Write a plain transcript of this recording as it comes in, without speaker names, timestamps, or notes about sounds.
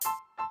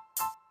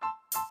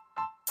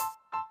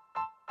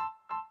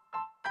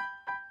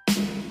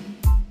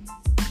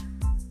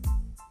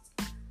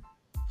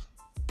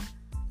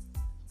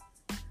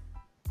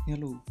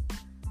Hello,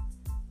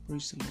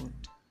 praise the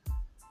Lord.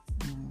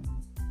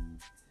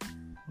 I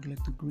would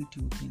like to greet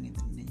you again in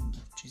the name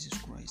of Jesus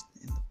Christ,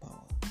 in the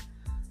power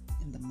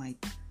and the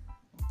might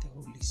of the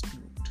Holy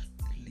Spirit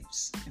that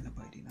lives and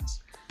abides in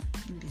us.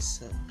 In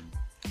this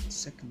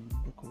second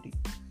recording,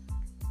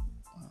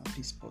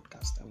 this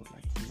podcast, I would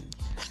like to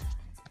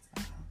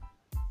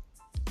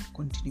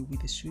continue with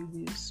the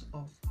series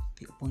of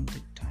the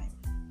appointed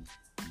time,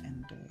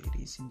 and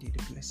it is indeed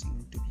a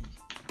blessing to be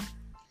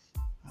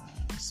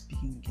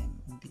speaking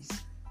again on this.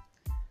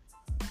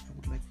 I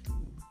would like to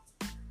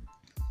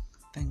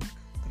thank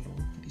the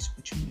Lord for this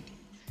opportunity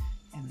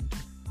and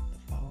the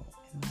power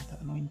and the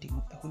anointing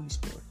of the Holy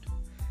Spirit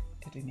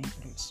that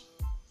enables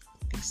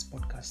this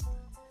podcast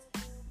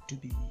to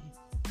be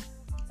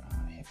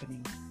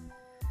happening.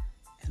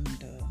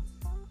 And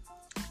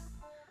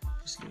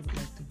firstly, I would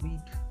like to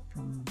read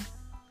from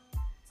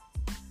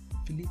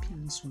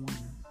Philippians 1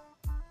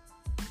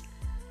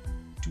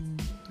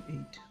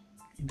 2-8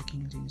 in the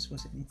King James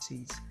Version. It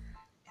says,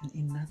 "And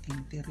in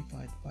nothing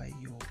terrified by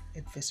your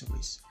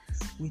adversaries,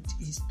 which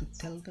is to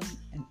tell them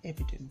an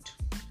evident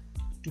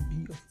to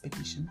be of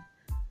petition,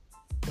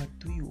 but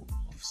to you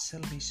of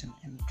salvation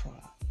and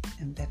trial,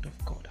 and that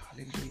of God."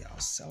 Hallelujah.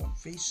 Our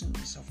salvation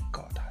is of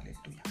God.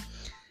 Hallelujah.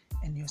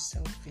 And your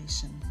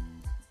salvation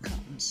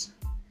comes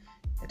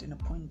at an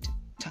appointed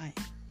time,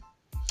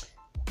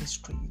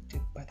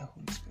 orchestrated by the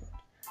Holy Spirit.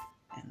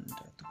 And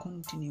to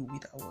continue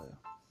with our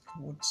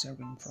word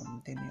sharing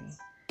from Daniel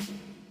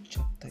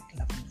chapter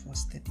 11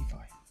 verse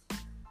 35.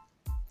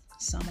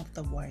 "Some of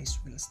the wise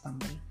will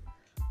stumble,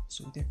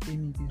 so that they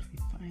may be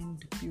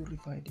refined,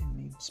 purified, and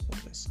made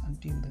spotless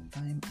until the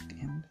time at the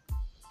end,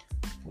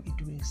 for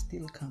it will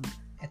still come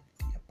at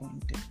the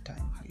appointed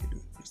time."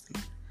 Hallelujah. Praise the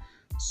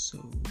Lord.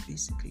 So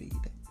basically,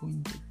 the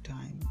appointed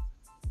time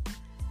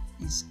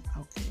is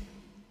out there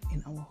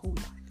in our whole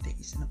life. There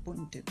is an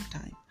appointed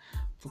time,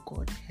 for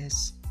God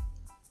has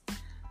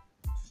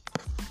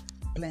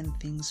planned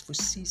things for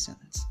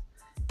seasons,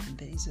 and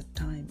there is a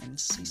time and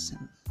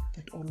season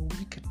that all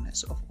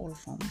wickedness of all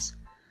forms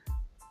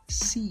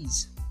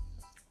cease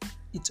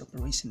its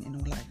operation in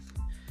our life,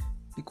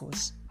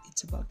 because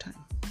it's about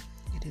time.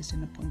 It is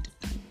an appointed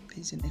time. There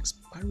is an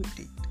expiry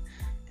date,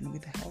 and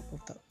with the help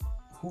of the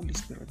Holy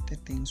Spirit,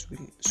 that things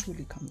will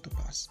surely come to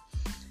pass,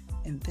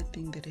 and that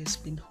thing that has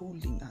been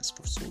holding us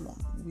for so long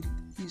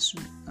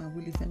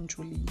will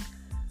eventually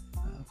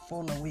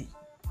fall away.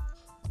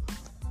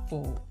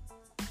 For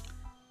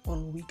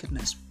all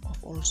wickedness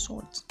of all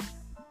sorts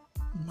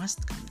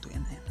must come to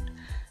an end,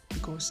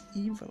 because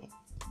evil,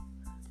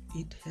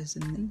 it has a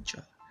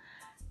nature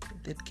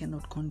that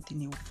cannot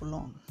continue for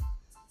long.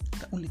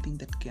 The only thing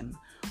that can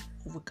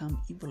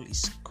overcome evil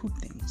is good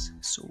things.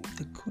 So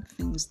the good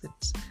things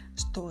that's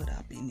stored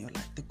up in your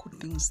life, the good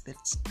things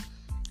that's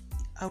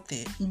out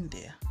there, in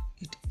there,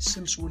 it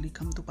shall surely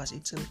come to pass.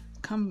 It shall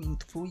come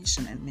into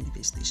fruition and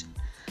manifestation,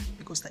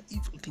 because the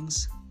evil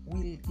things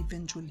will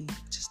eventually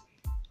just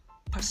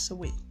pass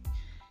away,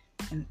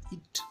 and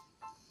it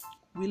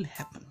will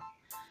happen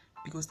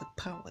because the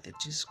power that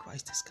Jesus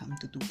Christ has come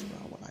to do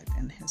for our life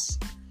and has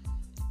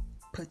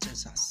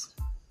purchased us,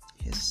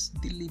 has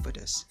delivered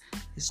us,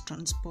 has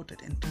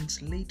transported and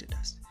translated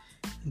us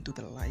into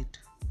the light,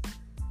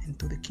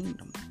 into the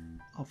kingdom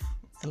of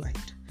the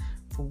light,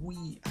 for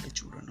we are the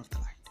children of the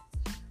light.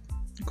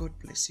 God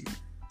bless you,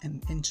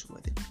 and ensure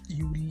that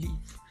you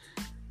live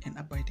and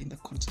abide in the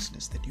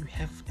consciousness that you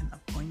have an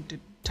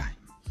appointed time.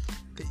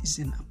 There is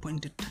an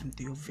appointed time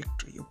to your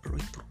victory, your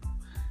breakthrough.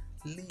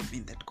 Live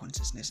in that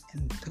consciousness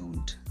and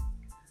don't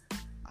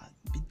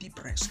be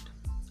depressed.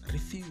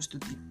 Refuse to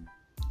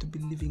be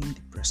living in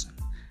depression.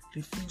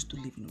 Refuse to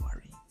live in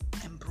worry.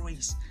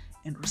 Embrace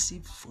and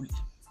receive fully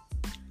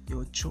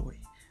your joy,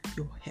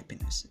 your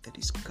happiness that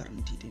is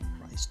guaranteed in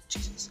Christ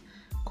Jesus.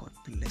 God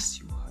bless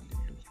you.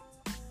 Hallelujah.